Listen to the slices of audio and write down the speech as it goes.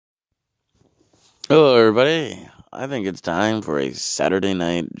Hello, everybody. I think it's time for a Saturday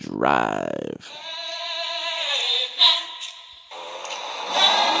night drive.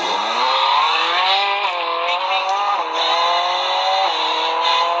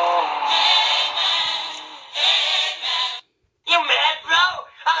 You mad, bro?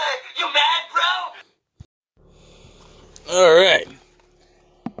 You mad, bro? All right.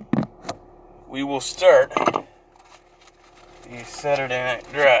 We will start the Saturday night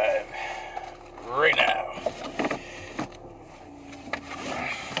drive right now.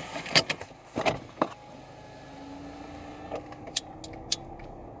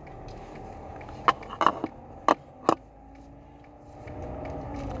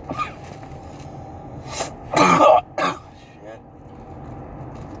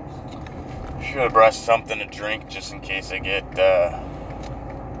 Should have brought something to drink just in case I get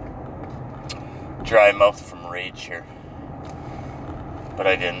dry mouth from rage here, but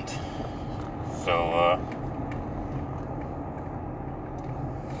I didn't. So I'm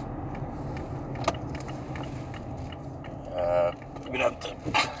gonna have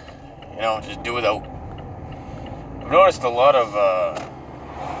to, just do without. I've noticed a lot of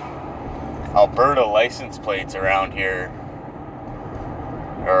Alberta license plates around here,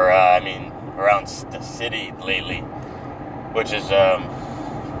 or around the city lately, which is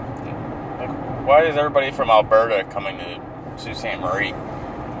why is everybody from Alberta coming to Sault Ste. Marie?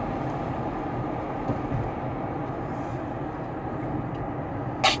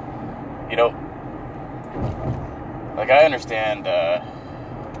 I understand,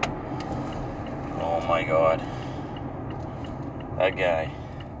 oh my god, that guy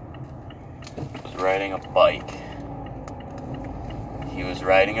was riding a bike. He was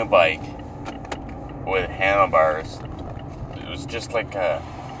riding a bike with handlebars. It was just like it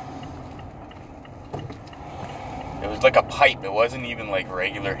was like a pipe. It wasn't even like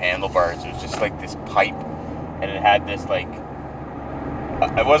regular handlebars. It was just like this pipe, and it had this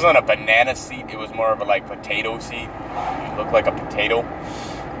it wasn't a banana seat. It was more of a potato seat. It looked like a potato,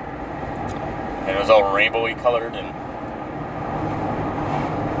 and it was all rainbowy colored. And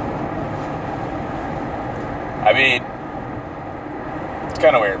it's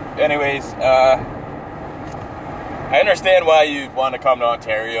kind of weird. Anyways, I understand why you'd want to come to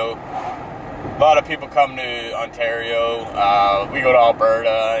Ontario. A lot of people come to Ontario. We go to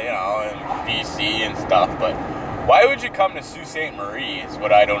Alberta, and BC and stuff. But why would you come to Sault Ste. Marie is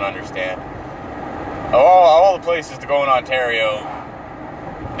what I don't understand. Of all the places to go in Ontario,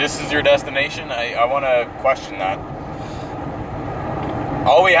 this is your destination? I want to question that.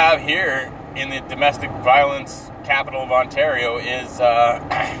 All we have here in the domestic violence capital of Ontario is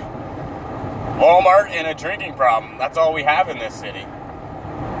Walmart and a drinking problem. That's all we have in this city.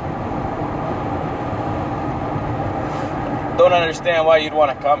 Don't understand why you'd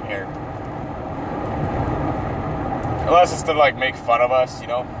want to come here. Unless it's to make fun of us,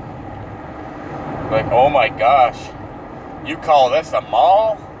 oh my gosh, you call this a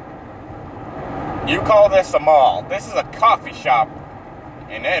mall? You call this a mall? This is a coffee shop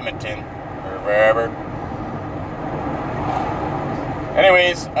in Edmonton or wherever.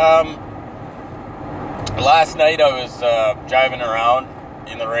 Anyways, last night I was driving around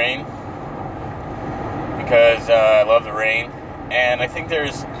in the rain because I love the rain, and I think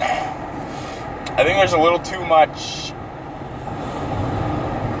there's a little too much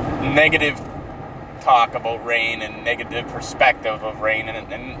negative talk about rain and negative perspective of rain,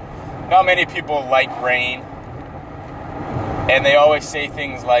 and not many people like rain, and they always say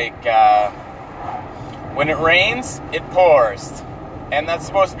things like when it rains it pours, and that's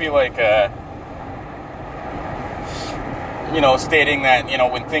supposed to be stating that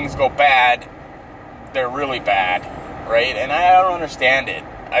when things go bad they're really bad, right? And I don't understand it.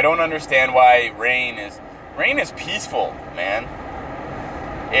 I don't understand why rain is peaceful, man.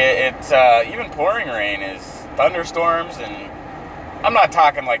 It's even pouring rain is thunderstorms, and I'm not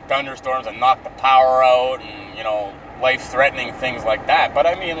talking thunderstorms and knock the power out and life-threatening things like that, but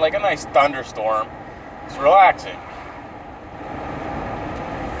I mean a nice thunderstorm is relaxing.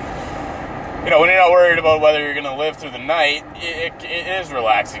 When you're not worried about whether you're gonna live through the night, it is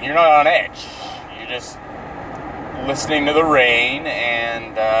relaxing. You're not on edge. You're just listening to the rain,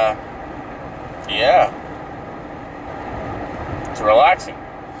 and it's relaxing.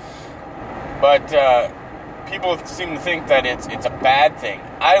 But people seem to think that it's a bad thing.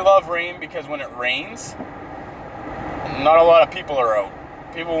 I love rain because when it rains, not a lot of people are out.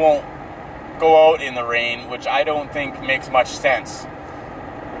 People won't go out in the rain, which I don't think makes much sense,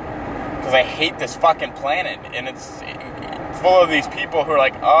 because I hate this fucking planet, and it's full of these people who are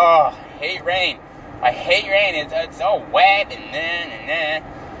like, oh, I hate rain. It's all wet and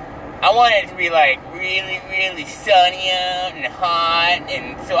I want it to be like really, really sunny out and hot,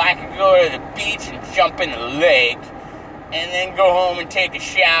 and so I could go to the beach and jump in the lake, and then go home and take a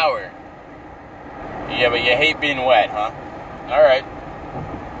shower. Yeah, but you hate being wet, huh? Alright.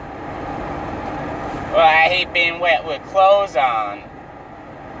 Well, I hate being wet with clothes on.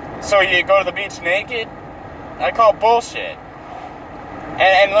 So you go to the beach naked? I call bullshit.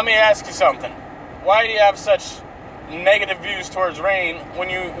 And let me ask you something. Why do you have such negative views towards rain when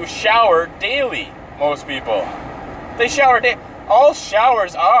you shower daily? Most people, they shower daily. All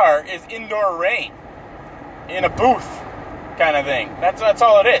showers are is indoor rain in a booth kind of thing. That's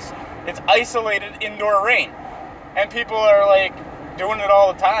all it is. It's isolated indoor rain, and people are like doing it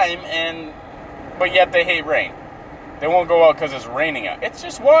all the time, but yet they hate rain. They won't go out because it's raining out. It's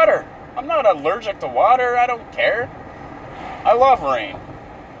just water. I'm not allergic to water. I don't care. I love rain.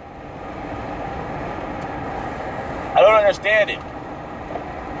 I don't understand it.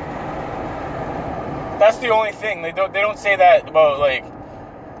 That's the only thing. They don't say that about, like,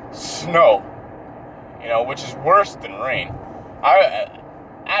 snow, which is worse than rain.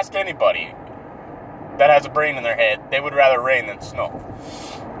 Ask anybody that has a brain in their head, they would rather rain than snow.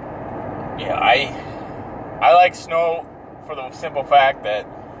 Yeah, I like snow for the simple fact that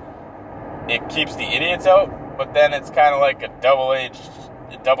it keeps the idiots out, but then it's kind of like a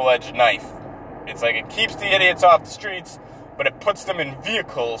double-edged knife. It's like it keeps the idiots off the streets, but it puts them in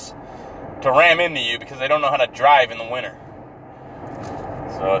vehicles to ram into you because they don't know how to drive in the winter.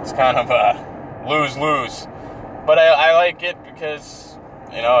 So it's kind of a lose-lose. But I like it because,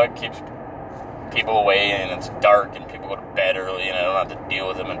 it keeps people away and it's dark and people go to bed early and I don't have to deal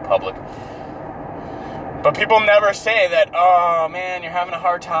with them in public. But people never say that, oh man, you're having a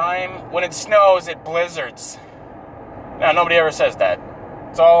hard time. When it snows, it blizzards. No, nobody ever says that.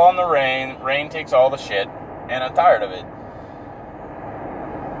 It's all on the rain. Rain takes all the shit, and I'm tired of it.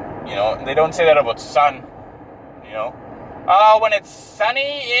 They don't say that about sun. Oh, when it's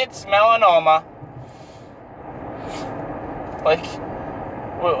sunny, it's melanoma. Like,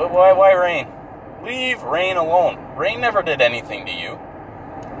 why rain? Leave rain alone. Rain never did anything to you.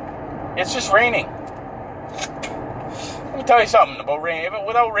 It's just raining. Let me tell you something about rain.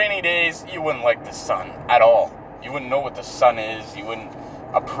 Without rainy days, you wouldn't like the sun at all. You wouldn't know what the sun is. You wouldn't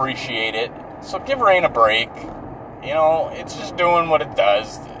appreciate it. So give rain a break. It's just doing what it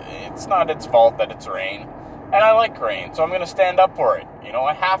does. It's not its fault that it's rain. And I like rain, so I'm going to stand up for it.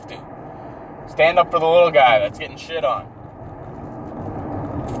 I have to. Stand up for the little guy that's getting shit on.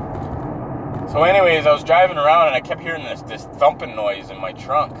 So anyways, I was driving around and I kept hearing this thumping noise in my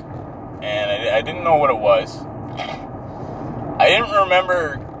trunk. And I didn't know what it was. I didn't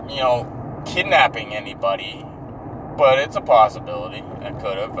remember, kidnapping anybody. But it's a possibility. I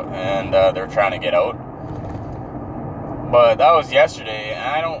could have. And they're trying to get out. But that was yesterday. And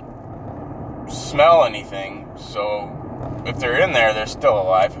I don't smell anything. So if they're in there, they're still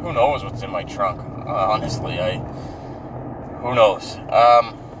alive. Who knows what's in my trunk? Honestly, who knows?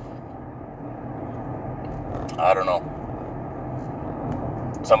 I don't know.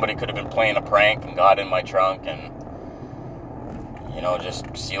 Somebody could have been playing a prank and got in my trunk and,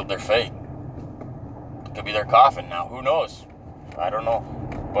 just sealed their fate. It could be their coffin now. Who knows? I don't know.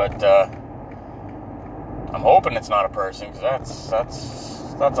 But I'm hoping it's not a person, because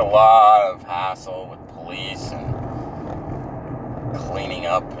that's a lot of hassle with police and cleaning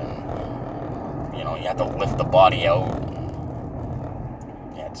up, and you have to lift the body out.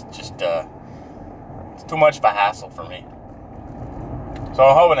 Yeah, it's just it's too much of a hassle for me. So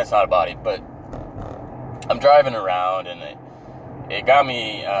I'm hoping it's not a body, but I'm driving around and it got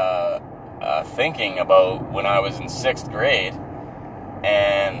me thinking about when I was in 6th grade,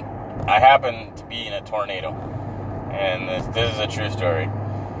 and I happened to be in a tornado, and this is a true story.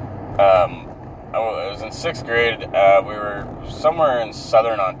 I was in 6th grade. We were somewhere in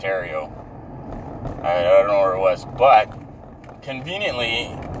southern Ontario. I don't know where it was, but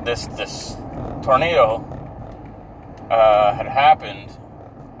conveniently, this tornado had happened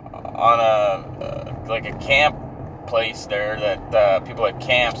on a camp place there that people had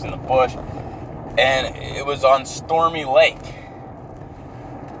camps in the bush, and it was on Stormy Lake,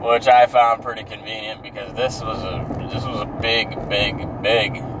 which I found pretty convenient because this was a big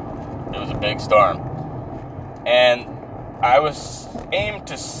it was a big storm, and I was aimed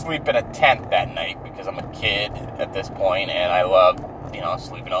to sleep in a tent that night because I'm a kid at this point and I love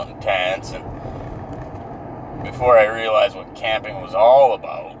sleeping out in tents. And before I realized what camping was all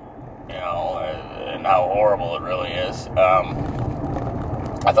about, and how horrible it really is,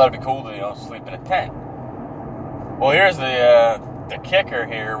 I thought it'd be cool to sleep in a tent. Well, here's the kicker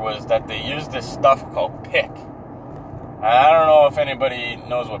here was that they used this stuff called pick. I don't know if anybody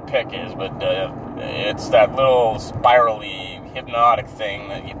knows what pick is, but it's that little spirally hypnotic thing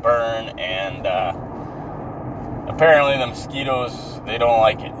that you burn, and apparently the mosquitoes, they don't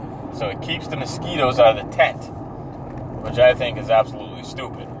like it. So it keeps the mosquitoes out of the tent, which I think is absolutely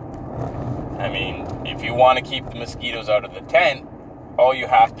stupid. I mean, if you want to keep the mosquitoes out of the tent, all you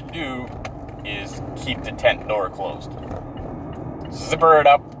have to do is keep the tent door closed. Zipper it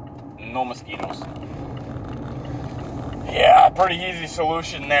up, no mosquitoes. Yeah, pretty easy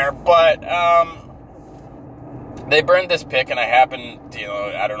solution there, but they burned this pick, and I happened,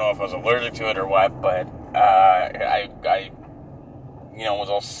 I don't know if I was allergic to it or what, but I was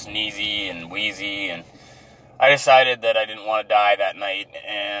all sneezy and wheezy, and I decided that I didn't want to die that night,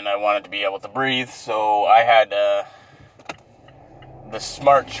 and I wanted to be able to breathe, so I had the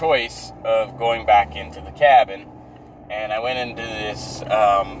smart choice of going back into the cabin, and I went into this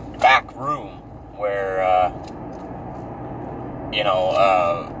back room where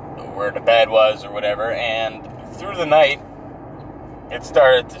where the bed was or whatever, and through the night, it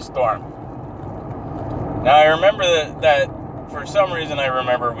started to storm. Now, I remember that for some reason, I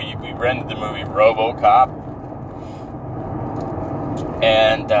remember we rented the movie RoboCop,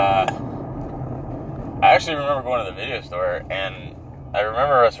 and I actually remember going to the video store, and I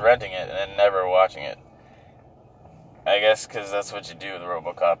remember us renting it and then never watching it. I guess because that's what you do with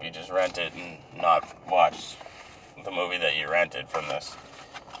RoboCop, you just rent it and not watch the movie that you rented from this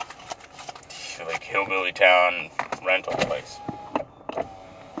like hillbilly town rental place.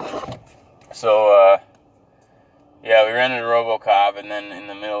 So yeah, we rented RoboCop, and then in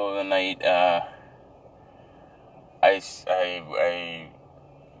the middle of the night, I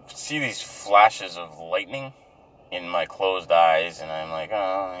see these flashes of lightning in my closed eyes, and I'm like,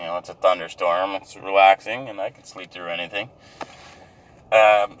 oh, it's a thunderstorm, it's relaxing, and I can sleep through anything.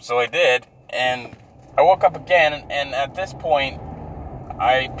 So I did, and I woke up again, and at this point,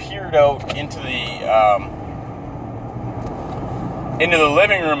 I peered out into the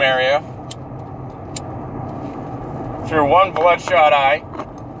living room area through one bloodshot eye,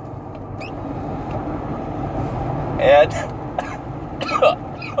 and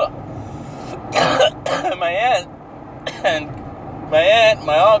my aunt,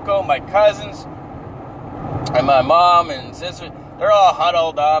 my uncle, my cousins, and my mom and sister, they're all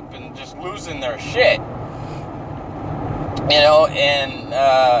huddled up and just losing their shit. And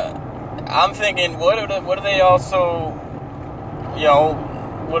I'm thinking, what are they all so,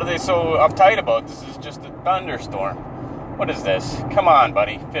 what are they so uptight about? This is just a thunderstorm. What is this? Come on,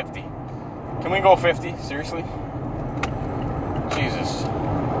 buddy, 50. Can we go 50? Seriously? Jesus.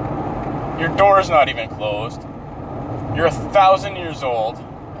 Your door's not even closed. You're 1,000 years old.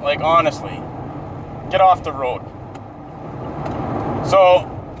 Like, honestly, get off the road. So,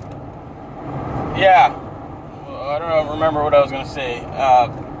 yeah. I don't remember what I was going to say.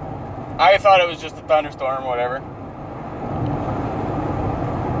 I thought it was just a thunderstorm or whatever.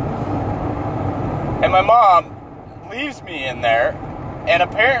 And my mom leaves me in there, and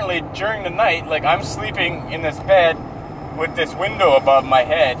apparently during the night, like, I'm sleeping in this bed with this window above my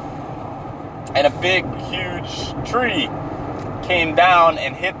head, and a big, huge tree came down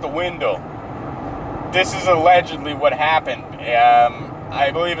and hit the window. This is allegedly what happened.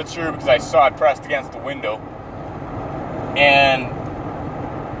 I believe it's true because I saw it pressed against the window. And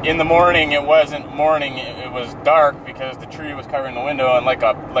in the morning, it wasn't morning, it was dark because the tree was covering the window, and like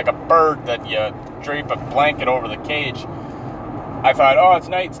a bird that you drape a blanket over the cage, I thought, oh, it's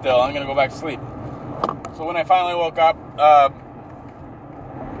night still, I'm going to go back to sleep. So when I finally woke up, I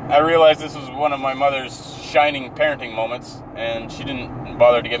realized this was one of my mother's shining parenting moments, and she didn't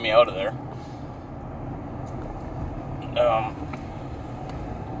bother to get me out of there.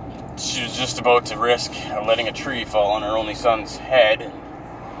 She was just about to risk letting a tree fall on her only son's head,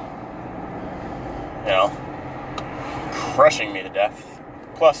 crushing me to death.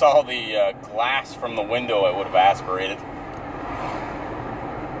 Plus all the glass from the window I would have aspirated.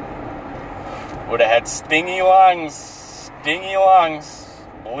 Would have had stingy lungs,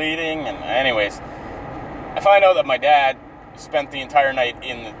 bleeding, and anyways. I find out that my dad spent the entire night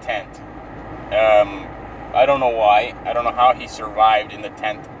in the tent. I don't know why. I don't know how he survived in the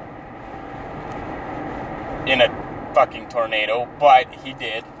tent in a fucking tornado, but he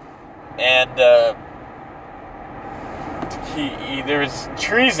did. And there was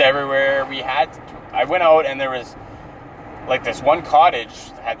trees everywhere. I went out, and there was like this one cottage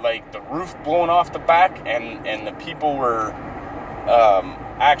that had like the roof blown off the back, and the people were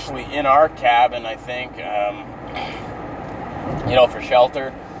actually in our cabin, I think, for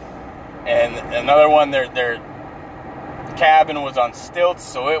shelter. And another one, their cabin was on stilts,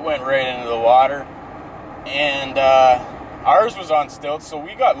 so it went right into the water. And Ours was on stilts, so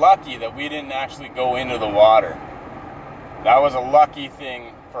we got lucky that we didn't actually go into the water. That was a lucky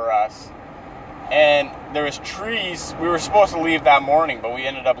thing for us. And there was trees. We were supposed to leave that morning, but we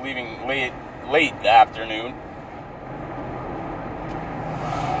ended up leaving late afternoon.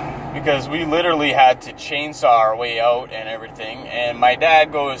 Because we literally had to chainsaw our way out and everything. And my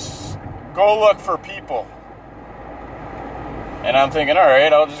dad goes, go look for people. And I'm thinking, all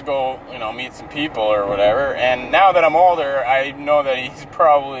right, I'll just go, meet some people or whatever. And now that I'm older, I know that he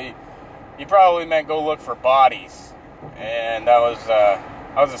probably meant go look for bodies. And I was a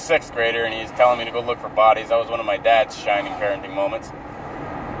 6th grader, and he's telling me to go look for bodies. That was one of my dad's shining parenting moments.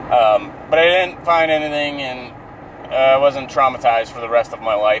 But I didn't find anything, and I wasn't traumatized for the rest of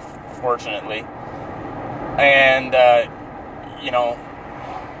my life, fortunately. And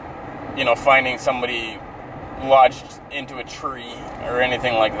finding somebody lodged into a tree or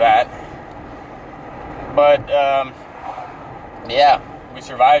anything like that. But we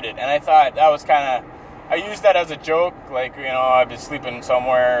survived it, and I thought that was I used that as a joke, like, I've been sleeping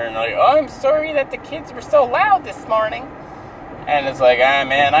somewhere, and like, oh, I'm sorry that the kids were so loud this morning. And it's like,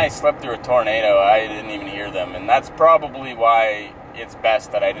 man, I slept through a tornado. I didn't even hear them. And that's probably why it's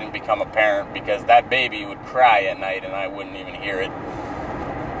best that I didn't become a parent, because that baby would cry at night and I wouldn't even hear it.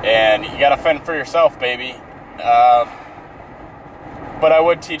 And you gotta fend for yourself, baby. But I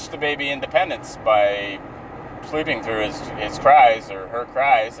would teach the baby independence by sleeping through his cries or her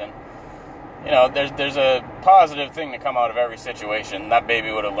cries. And, there's a positive thing to come out of every situation. That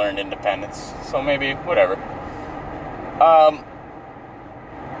baby would have learned independence. So maybe, whatever.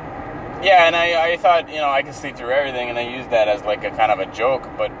 And I thought, I could sleep through everything, and I used that as like a kind of a joke.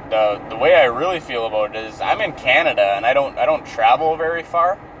 But the way I really feel about it is I'm in Canada, and I don't travel very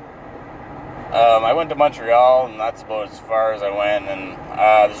far. I went to Montreal, and that's about as far as I went, and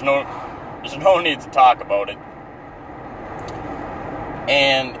there's no need to talk about it.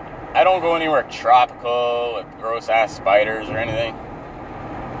 And I don't go anywhere tropical with gross-ass spiders or anything.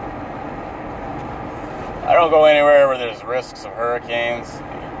 I don't go anywhere where there's risks of hurricanes.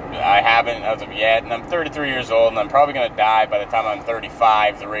 I haven't as of yet, and I'm 33 years old, and I'm probably going to die by the time I'm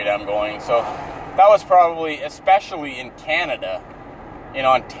 35, the rate I'm going. So that was probably, especially in Canada, in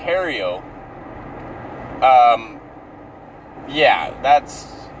Ontario, that's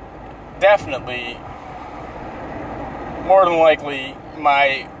definitely more than likely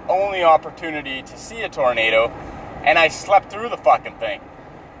my only opportunity to see a tornado, and I slept through the fucking thing.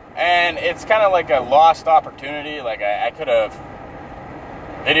 And it's kind of like a lost opportunity. Like, I could have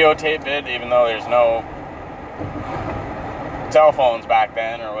videotaped it, even though there's no cell phones back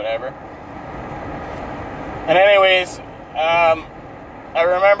then or whatever. And anyways, I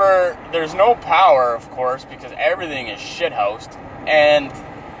remember there's no power, of course, because everything is shithoused. And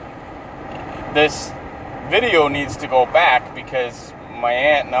this video needs to go back because my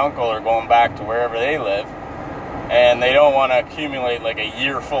aunt and uncle are going back to wherever they live. And they don't want to accumulate like a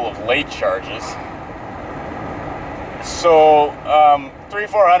year full of late charges. So,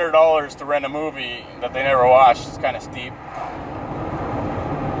 $300-400 to rent a movie that they never watched is kind of steep.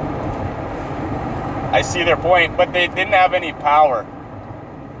 I see their point, but they didn't have any power.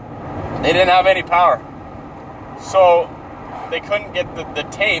 They didn't have any power. So, they couldn't get the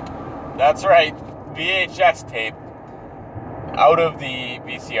tape, that's right, VHS tape, out of the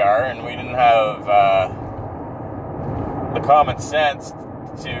VCR, and we didn't have the common sense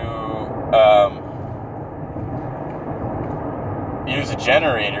to use a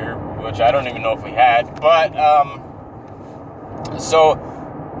generator, which I don't even know if we had. But so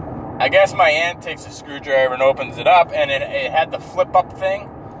I guess my aunt takes a screwdriver and opens it up, and it had the flip up thing,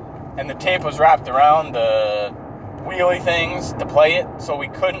 and the tape was wrapped around the wheelie things to play it, so we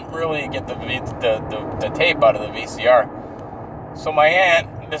couldn't really get the tape out of the VCR. So my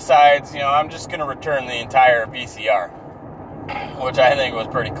aunt decides, I'm just going to return the entire VCR, which I think was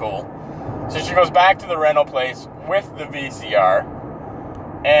pretty cool. So she goes back to the rental place with the VCR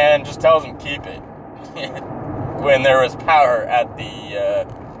and just tells them keep it when there was power at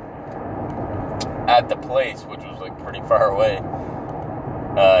the place, which was like pretty far away.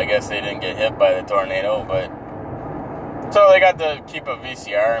 I guess they didn't get hit by the tornado, but so they got to keep a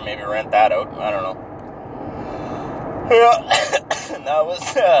VCR and maybe rent that out. I don't know. And that was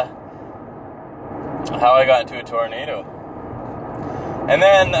how I got into a tornado. And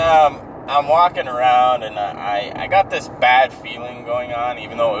then I'm walking around, and I got this bad feeling going on,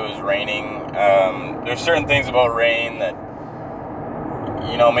 even though it was raining. There's certain things about rain that,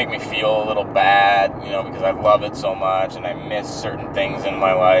 make me feel a little bad, because I love it so much, and I miss certain things in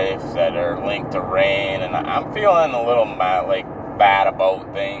my life that are linked to rain, and I'm feeling a little bad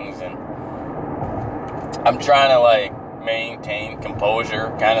about things, and I'm trying to, maintain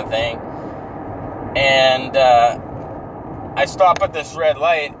composure kind of thing. And I stop at this red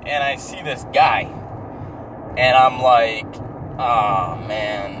light and I see this guy. And I'm like, oh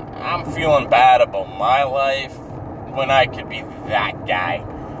man, I'm feeling bad about my life when I could be that guy.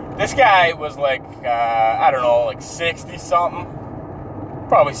 This guy was like, I don't know, like 60-something.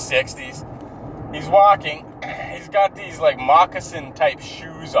 Probably 60s. He's walking. He's got these like moccasin-type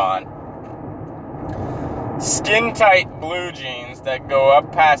shoes on. Skin-tight blue jeans that go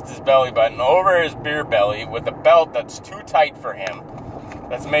up past his belly button, over his beer belly, with a belt that's too tight for him.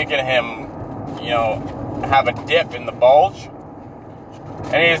 That's making him, have a dip in the bulge.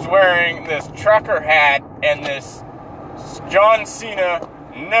 And he's wearing this trucker hat and this John Cena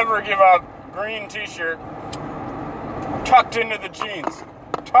Never Give Up green t-shirt tucked into the jeans.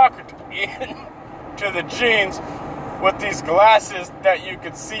 Tucked into the jeans with these glasses that you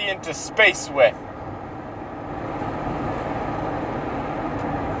could see into space with.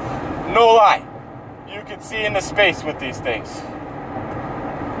 No lie. You could see into space with these things.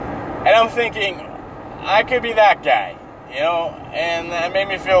 And I'm thinking, I could be that guy, and that made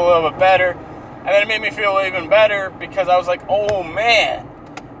me feel a little bit better. And then it made me feel even better because I was like, oh man,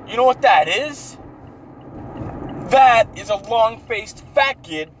 you know what that is? That is a long-faced fat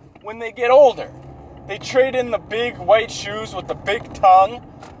kid when they get older. They trade in the big white shoes with the big tongue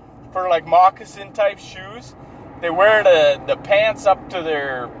for like moccasin-type shoes. They wear the pants up to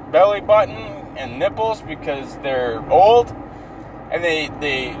their belly button and nipples because they're old. And they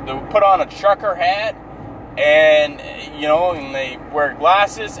put on a trucker hat and they wear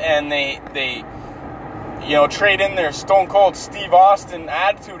glasses and they trade in their Stone Cold Steve Austin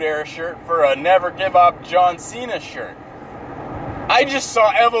Attitude Era shirt for a Never Give Up John Cena shirt. I just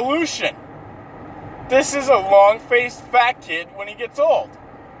saw evolution. This is a long-faced fat kid when he gets old.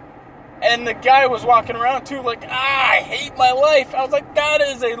 And the guy was walking around too like, I hate my life. I was like, that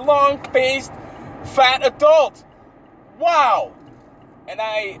is a long-faced fat adult. Wow. And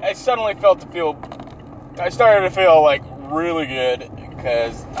I suddenly started to feel like really good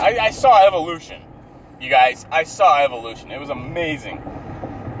because I saw evolution. You guys, I saw evolution. It was amazing.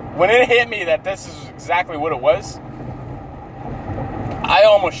 When it hit me that this is exactly what it was, I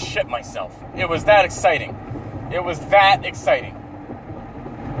almost shit myself. It was that exciting. It was that exciting.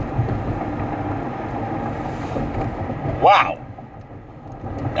 Wow.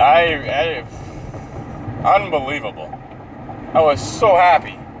 Unbelievable. I was so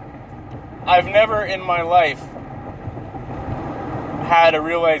happy. I've never in my life had a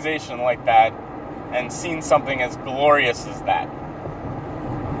realization like that and seen something as glorious as that.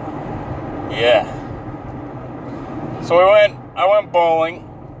 Yeah. So I went bowling.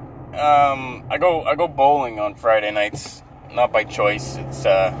 I go bowling on Friday nights, not by choice. It's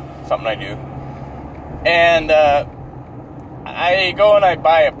something I do. And I go and I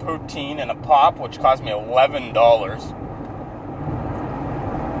buy a poutine and a pop, which cost me $11.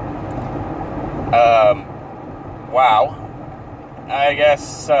 Wow. I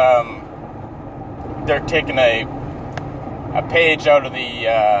guess they're taking a page out of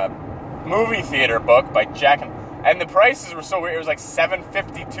the movie theater book by Jack and the prices were so weird. It was like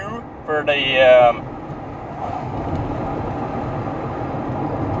 $7.52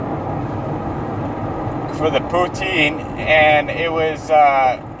 for the poutine, and it was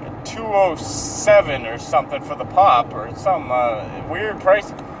 $2.07 or something for the pop, or some weird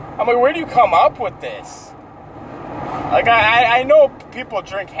price. I'm like, where do you come up with this? Like, I know people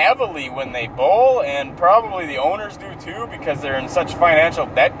drink heavily when they bowl, and probably the owners do too, because they're in such financial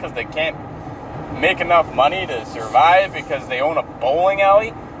debt because they can't make enough money to survive because they own a bowling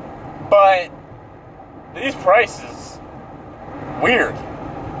alley. But these prices, weird.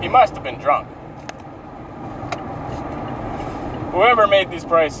 He must have been drunk. Whoever made these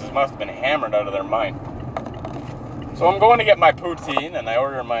prices must have been hammered out of their mind. So I'm going to get my poutine, and I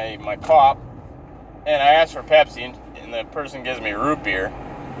order my pop, and I ask for Pepsi, and the person gives me root beer.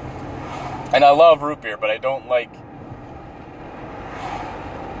 And I love root beer, but I don't make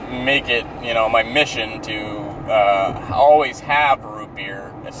it, my mission to always have root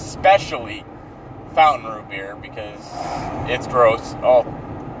beer, especially fountain root beer, because it's gross. All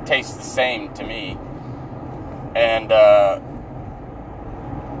tastes the same to me. And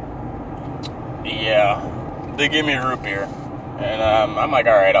yeah, they give me root beer, and I'm like,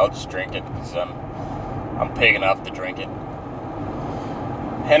 all right, I'll just drink it because I'm pig enough to drink it.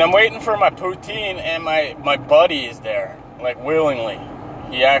 And I'm waiting for my poutine, and my buddy is there, like willingly.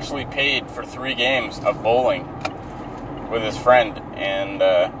 He actually paid for 3 games of bowling with his friend, and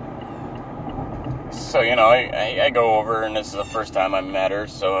so I go over, and this is the first time I met her,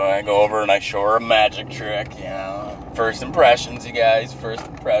 so I go over and I show her a magic trick, First impressions, you guys. First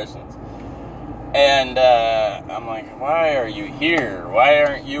impressions. And I'm like, why are you here? Why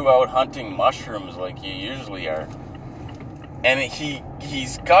aren't you out hunting mushrooms like you usually are? And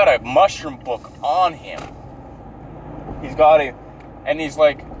he's got a mushroom book on him. He's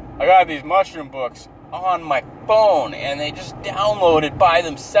like, I got these mushroom books on my phone, and they just downloaded by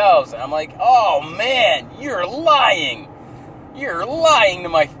themselves. And I'm like, oh man, you're lying. You're lying to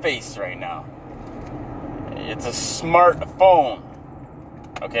my face right now. It's a smartphone,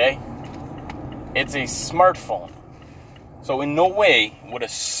 okay? It's a smartphone. So in no way would a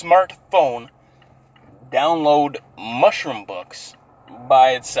smartphone download mushroom books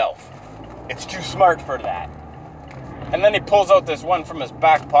by itself. It's too smart for that. And then he pulls out this one from his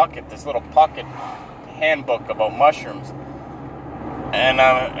back pocket, this little pocket handbook about mushrooms. And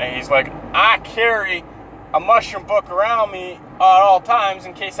he's like, I carry a mushroom book around me at all times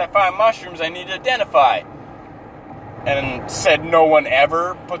in case I find mushrooms I need to identify. And said no one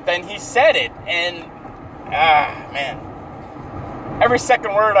ever, but then he said it, and man. Every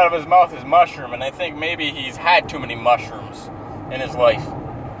second word out of his mouth is mushroom, and I think maybe he's had too many mushrooms in his life.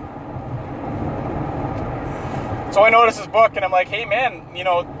 So I notice his book, and I'm like, hey man,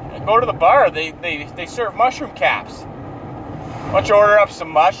 go to the bar, they serve mushroom caps. Why don't you order up some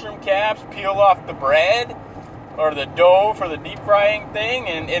mushroom caps, peel off the bread, or the dough for the deep frying thing,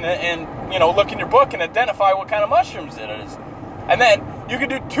 and look in your book and identify what kind of mushrooms it is. And then you can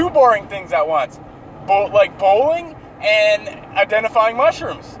do two boring things at once. Like bowling and identifying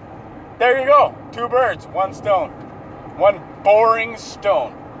mushrooms. There you go. 2 birds, 1 stone. 1 boring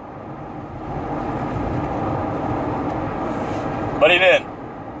stone. But he didn't.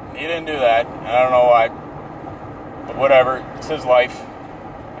 He didn't do that. I don't know why. But whatever. It's his life.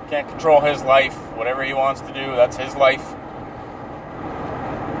 I can't control his life. Whatever he wants to do, that's his life.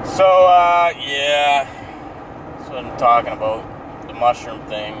 So, yeah. That's what I'm talking about. The mushroom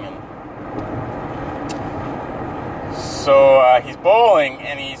thing. And so, he's bowling,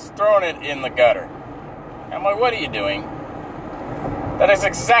 and he's throwing it in the gutter. I'm like, what are you doing? That is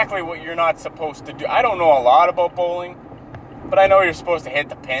exactly what you're not supposed to do. I don't know a lot about bowling, but I know you're supposed to hit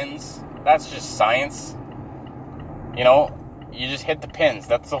the pins. That's just science. You just hit the pins.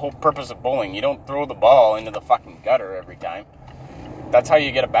 That's the whole purpose of bowling. You don't throw the ball into the fucking gutter every time. That's how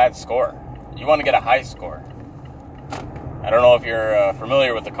you get a bad score. You want to get a high score. I don't know if you're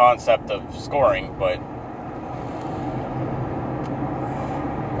familiar with the concept of scoring, but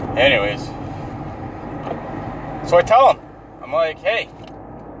anyways. So I tell him, I'm like, hey,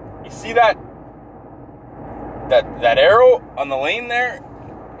 you see that arrow on the lane there?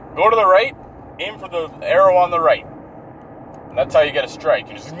 Go to the right, aim for the arrow on the right. And that's how you get a strike.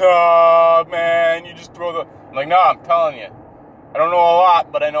 And he's like, no, man, you just throw the... I'm like, no, I'm telling you. I don't know a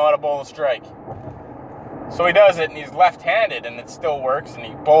lot, but I know how to bowl a strike. So he does it, and he's left-handed, and it still works, and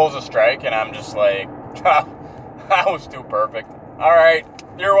he bowls a strike, and I'm just like, that was too perfect. All right,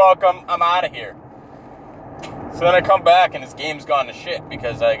 you're welcome. I'm out of here. So then I come back, and his game's gone to shit,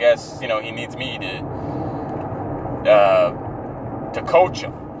 because I guess, he needs me to coach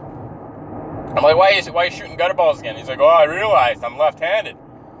him. I'm like, why are you shooting gutter balls again? He's like, oh, I realized I'm left-handed.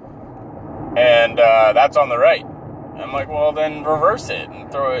 And that's on the right. I'm like, well, then reverse it and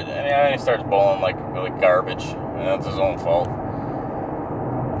throw it. And then he starts bowling like garbage. And that's his own fault.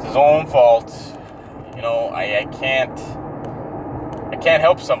 It's his own fault. I can't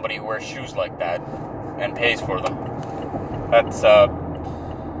help somebody who wears shoes like that and pays for them. That's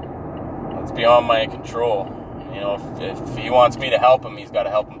beyond my control. If he wants me to help him, he's got to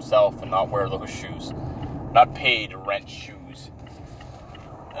help himself and not wear those shoes. Not pay to rent shoes.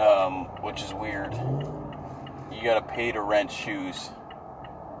 Which is weird. You got to pay to rent shoes.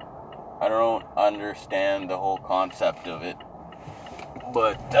 I don't understand the whole concept of it.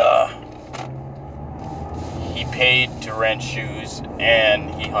 But, he paid to rent shoes and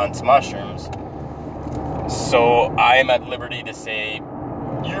he hunts mushrooms. So I'm at liberty to say,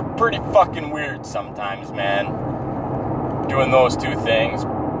 you're pretty fucking weird sometimes, man. Doing those 2 things.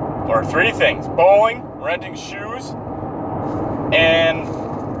 Or 3 things. Bowling, renting shoes, and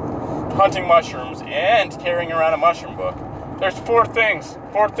hunting mushrooms, and carrying around a mushroom book. There's 4 things.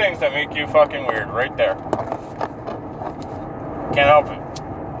 4 things that make you fucking weird right there. Can't help it.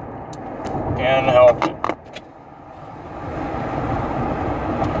 Can't help it.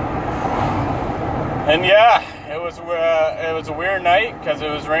 And yeah, it was a weird night because it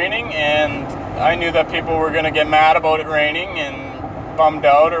was raining, and I knew that people were going to get mad about it raining and bummed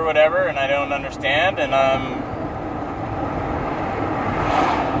out or whatever, and I don't understand, and I'm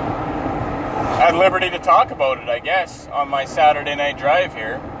at liberty to talk about it, I guess, on my Saturday night drive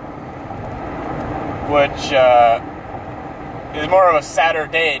here, which It's more of a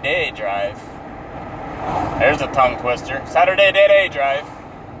Saturday day drive. There's a tongue twister. Saturday day drive.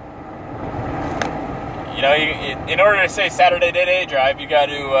 You know, in order to say Saturday day drive, you got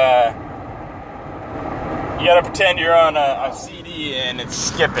to pretend you're on a CD and it's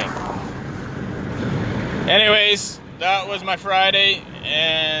skipping. Anyways, that was my Friday,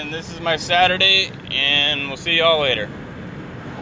 and this is my Saturday, and we'll see y'all later.